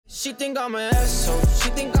She think I'm an asshole.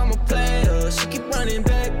 She think I'm a player. She keep running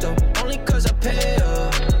back though, only 'cause I pay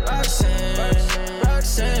her.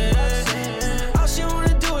 Roxanne, all she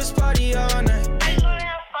wanna do is party all night.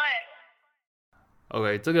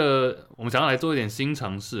 OK， 这个我们想要来做一点新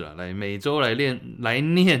尝试啊，来每周来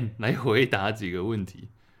念来回答几个问题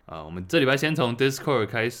啊。我们这礼拜先从 Discord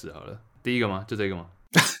开始好了，第一个吗？就这个吗？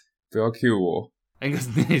不要 cue 我。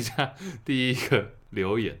Angus 念一下第一个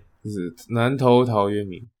留言，就是南投陶渊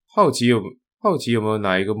明，好奇有没有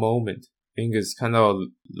哪一个 moment Angus 看到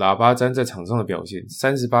喇叭詹在场上的表现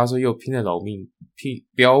，38岁又拼了老命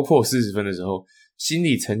飙破40分的时候，心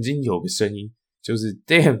里曾经有个声音，就是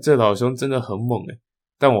damn 这老兄真的很猛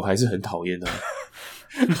但我还是很讨厌他。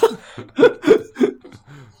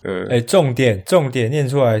重点念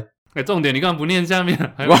出来。重点你干嘛不念下面？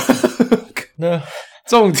那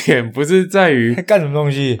重点不是在于干什么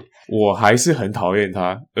东西，我还是很讨厌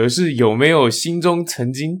他，而是有没有心中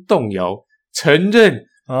曾经动摇，承认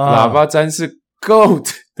喇叭詹是 GOAT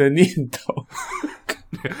的念头。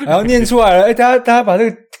然后念出来了，大家把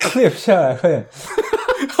这个 clip 下来，快点。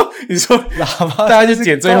你说喇叭，大家就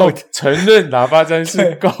剪最后承认喇叭詹是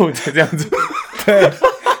GOAT 这样子。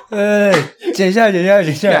对，剪下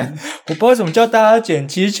来。我不知道怎么叫大家剪，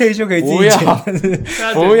其实Chase就可以自己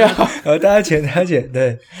剪，不要，大家剪，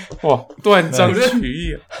对。哇，断章取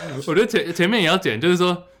义啊！我觉得前面也要剪，就是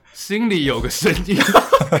说心里有个声音，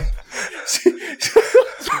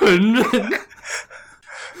承认，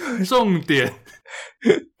重点。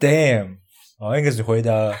Damn， 应该是回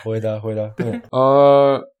答，对。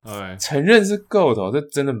承认是 GOAT 这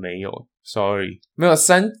真的没有 ，sorry， 没有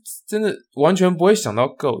3，真的完全不会想到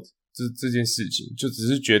GOAT 这件事情，就只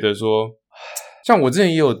是觉得说，像我之前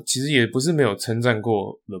也有，其实也不是没有称赞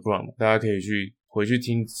过 LeBron， 大家可以回去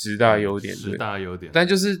听10大优点，10大优点，但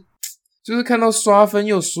就是看到刷分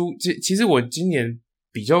又输，其实我今年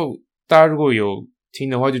比较，大家如果有听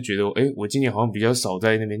的话，就觉得我今年好像比较少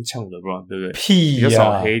在那边呛 LeBron， 对不对？屁呀，比较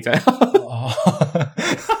少黑在。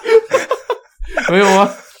没有啊。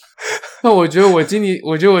那我觉得我今年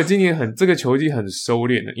这个球季很收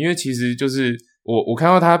敛的，因为其实就是我看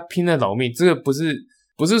到他拼了老命，这个不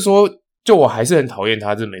是说就我还是很讨厌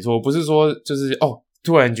他，这没错，不是说就是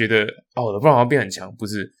突然觉得LeBron好像变很强，不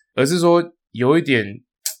是，而是说有一点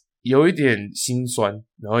心酸，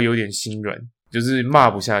然后有点心软，就是骂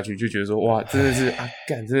不下去，就觉得说哇，真的是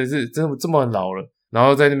真的是真的这么老了，然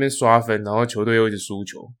后在那边刷分，然后球队又一直输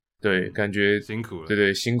球，对，感觉辛苦了，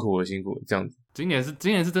对，辛苦了这样子。今年是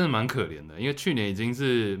真的蛮可怜的，因为去年已经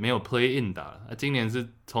是没有 play in 打了，今年是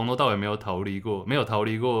从头到尾没有逃离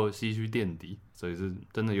过西区垫底，所以是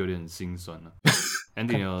真的有点心酸了。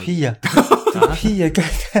Andy 你有屁呀，屁呀，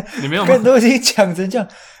你没有吗？干都已经讲成这样，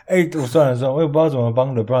我算了，我也不知道怎么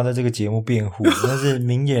帮 LeBron 在这个节目辩护，但是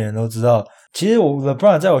明眼人都知道，其实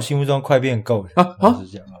LeBron 在我心目中快变 GOAT 是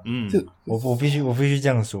这样我必须这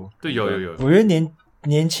样说。对，有，我觉得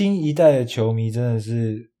年轻一代的球迷真的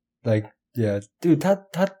是Yeah， 对他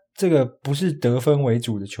这个不是得分为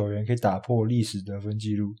主的球员可以打破历史得分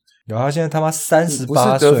记录，然后他现在他妈38岁，不是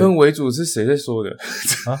得分为主是谁在说的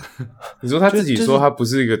啊？你说他自己说他不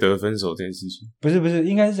是一个得分手这件事情，不是，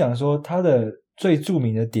应该是讲说他的最著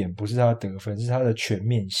名的点不是他的得分，是他的全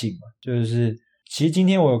面性嘛。就是其实今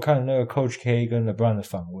天我有看那个 Coach K 跟 LeBron 的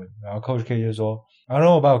访问，然后 Coach K 就说 I don't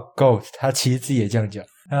know about GOAT， 他其实自己也这样讲，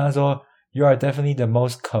他说 You are definitely the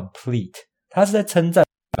most complete， 他是在称赞。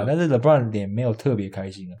但是 LeBron 脸没有特别开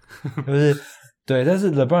心就是对，但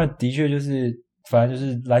是 LeBron 的确就是反正就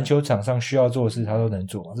是篮球场上需要做的事他都能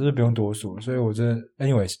做嘛，这是不用多说，所以我真的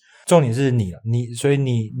anyways 重点是你所以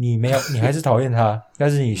你没有你还是讨厌他，但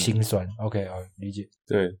是你心酸OK 好理解。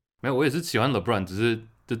对，没有，我也是喜欢 LeBron， 只是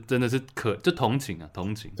就真的是就同情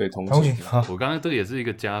对同情我刚刚这个也是一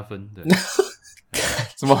个加分，对。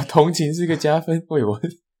什么同情是一个加分？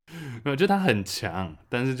我觉得他很强，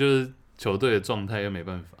但是就是球队的状态又没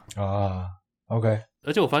办法啊。OK，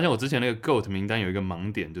 而且我发现我之前那个 GOAT 名单有一个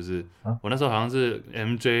盲点，就是我那时候好像是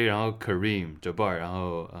MJ， 然后 Kareem、Jabbar， 然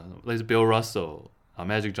后类似 Bill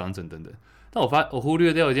Russell、Magic Johnson 等等。但我忽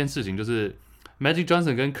略掉一件事情，就是 Magic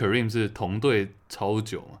Johnson 跟 Kareem 是同队超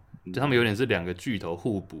久嘛，就他们有点是两个巨头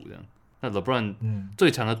互补这样。那 LeBron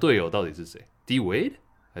最强的队友到底是谁？D Wade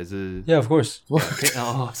还是 ？Yeah, of course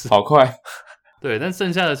好快。对，但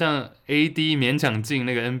剩下的像 AD 勉强进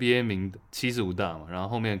那个 NBA 名75大嘛，然后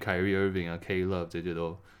后面 Kyrie Irving 啊 K Love 这些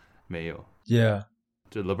都没有。Yeah，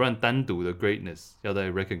 就 LeBron 单独的 greatness 要再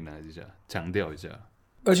recognize 一下，强调一下。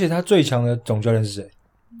而且他最强的总教练是谁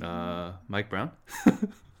？Mike Brown 。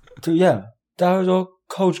对 ，Yeah， 大家会说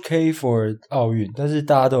Coach K for 奥运，但是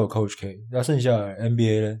大家都有 Coach K， 那剩下的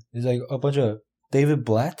NBA 呢？ It's like a bunch of David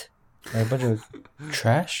Blatt。a bunch of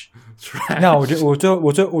trash。那我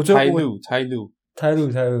泰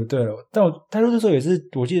路，对了，但我泰路那时候也是，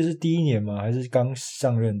我记得是第一年嘛，还是刚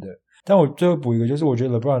上任的。但我最后补一个，就是我觉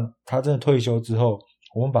得 LeBron 他真的退休之后，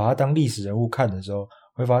我们把他当历史人物看的时候，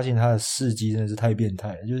会发现他的事迹真的是太变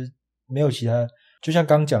态了，就是没有其他，就像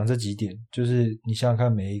刚讲这几点，就是你想想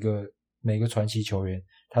看，每一个传奇球员，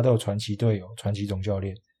他都有传奇队友、传奇总教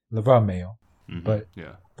练 ，LeBron 没有。But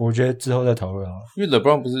yeah. 我觉得之后再讨论啊，因为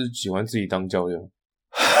LeBron 不是喜欢自己当教练。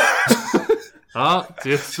好，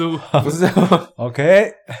结束。不是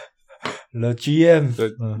OK，The GM，The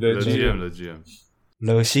GM，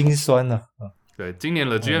了心酸啊。对，今年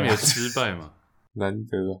的 GM 也失败嘛，难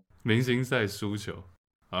得啊，明星赛输球。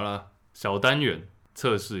好啦，小单元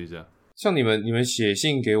测试一下。像你们写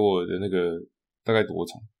信给我的那个大概多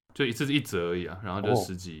长？就一次一则而已啊，然后就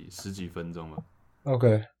十几分钟吧。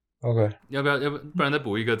OK， 要不不然再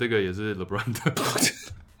补一个，这个也是 LeBron 的。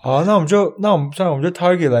好，那我们就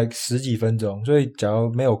target like 十几分钟，所以假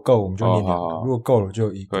如没有够，我们就念两个，如果够了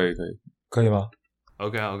就一个。可以吗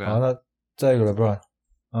 ？OK。好，那再一个 LeBron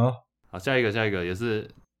啊，好，下一个也是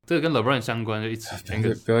这个跟 LeBron 相关，就一起。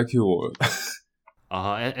不要 cue 我了。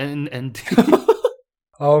啊 ，N。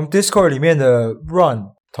好，我们 Discord 里面的 Run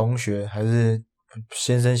同学还是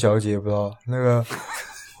先生小姐不知道那个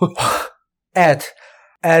at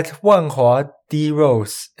万华 D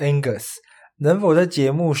Rose Angus 能否在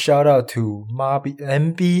节目 shout out to 妈逼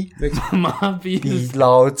MB 妈逼比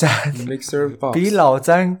老詹 Mixer Box 比老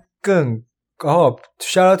詹更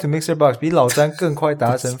shout out to Mixer Box 比老詹更快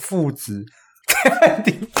达成父子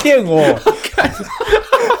你骗我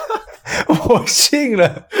我信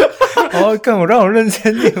了让我认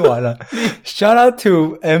真念完了shout out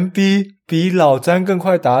to MB 比老詹更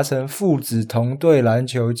快达成父子同队篮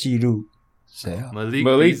球纪录谁啊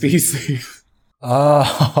Malik Beasley 啊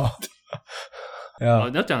你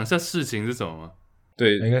要讲一下事情是什么吗？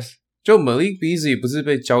对，就 Malik Beasley 不是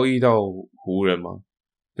被交易到湖人吗？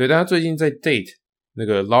对，但他最近在 date 那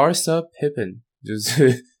个 Larsa Pippen， 就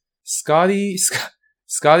是 Scottie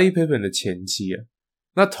Pippen 的前妻啊。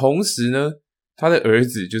那同时呢，他的儿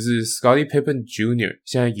子就是 Scottie Pippen Jr.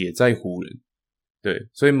 现在也在湖人。对，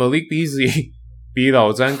所以 Malik Beasley 比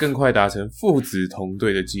老詹更快达成父子同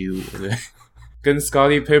队的纪录，对，跟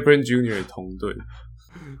Scottie Pippen Jr. 同队。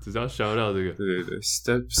只是要消掉这个，对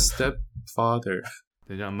 ，step father。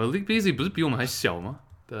等一下 ，Malik Beasley 不是比我们还小吗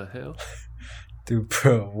 ？The hell， dude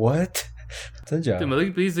bro what？ 真假的？对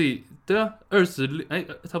 ，Malik Beasley， 对啊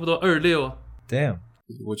，26，差不多26啊。Damn，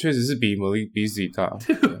 我确实是比 Malik Beasley 大。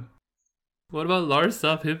What about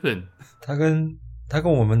Larsa Pippen？ 他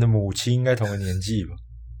跟我们的母亲应该同个年纪吧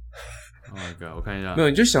 ？Oh my god， 我看一下。没有，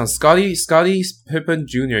你就想 Scottie Pippen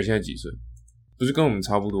Jr. 现在几岁？不是跟我们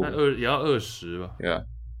差不多？也要20吧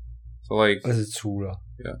 ？Yeah，so like 20出了。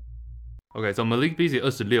Yeah。OK，so Malik Beasley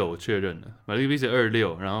 26，我确认了。Malik Beasley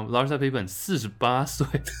 26，然后 Larsa Pippen 48岁。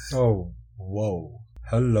哦，哇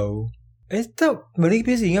 ，Hello， 但 Malik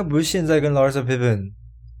Beasley 应该不是现在跟 Larsa Pippen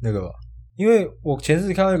那个吧？因为我前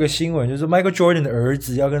次看到一个新闻，就是 Michael Jordan 的儿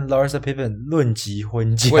子要跟 Larsa Pippen 论及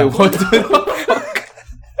婚嫁。喂，我的。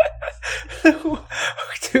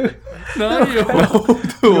哪有？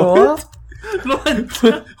有啊。乱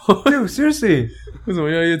讲 Dude, seriously 为什么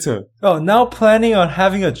越来越扯now planning on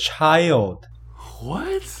having a child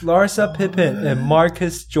What? Larsa Pippen and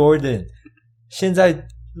Marcus Jordan 现在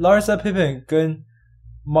Larsa Pippen 跟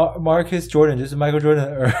Marcus Jordan 就是 Michael Jordan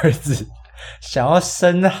的儿子想要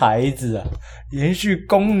生孩子啊延续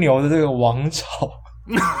公牛的这个王朝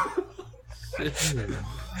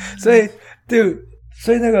所以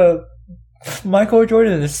那个Michael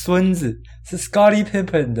Jordan 的孙子是 Scottie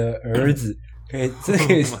Pippen 的儿子，可以，这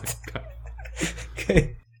可以，可以。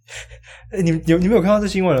你们有看到这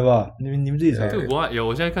新闻了吧？你们自己查。对，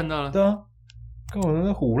我现在看到了。对啊，跟我那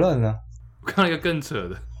边唬烂啊！我看到一个更扯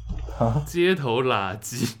的，街头垃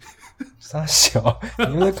圾。傻小，你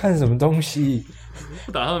们在看什么东西？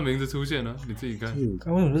不打他们名字出现了，你自己看。为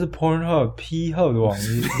什么是 Pornhub、P Hub 的网页？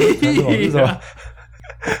是什么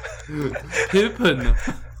 ？Pippen 呢？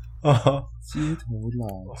街头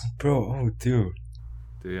垃圾 ，Bro， dude，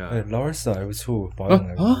 对呀，Larsa 还不错，保养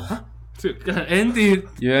还不错。这跟 Andy，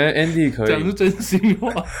 原来 Andy 可以讲出真心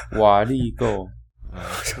话。瓦力够，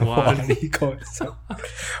瓦力够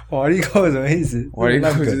什么意思？瓦力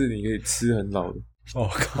够就是你可以吃很老的。哦，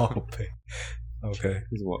靠北。OK，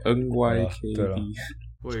 是什么 NYKD？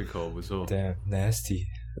 胃口不错。Damn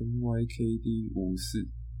nasty。NYKD 54。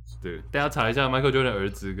对，大家查一下 Michael Jordan 的儿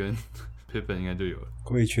子跟 Pippen 应该就有了。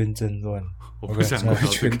贵圈争乱，我不想聊贵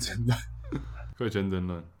圈争乱。贵圈争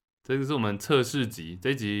乱，这个是我们测试集。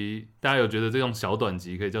这一集大家有觉得这种小短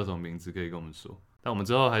集可以叫什么名字？可以跟我们说。但我们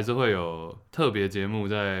之后还是会有特别节目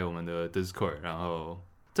在我们的 Discord， 然后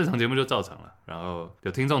正常节目就照常了。然后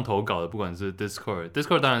有听众投稿的，不管是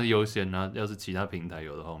Discord 当然是优先，然后要是其他平台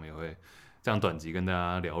有的话，我们也会这样短集跟大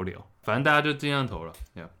家聊聊。反正大家就尽量投了。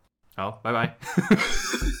Yeah. 好，拜拜，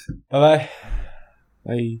拜拜，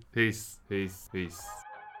拜。peace。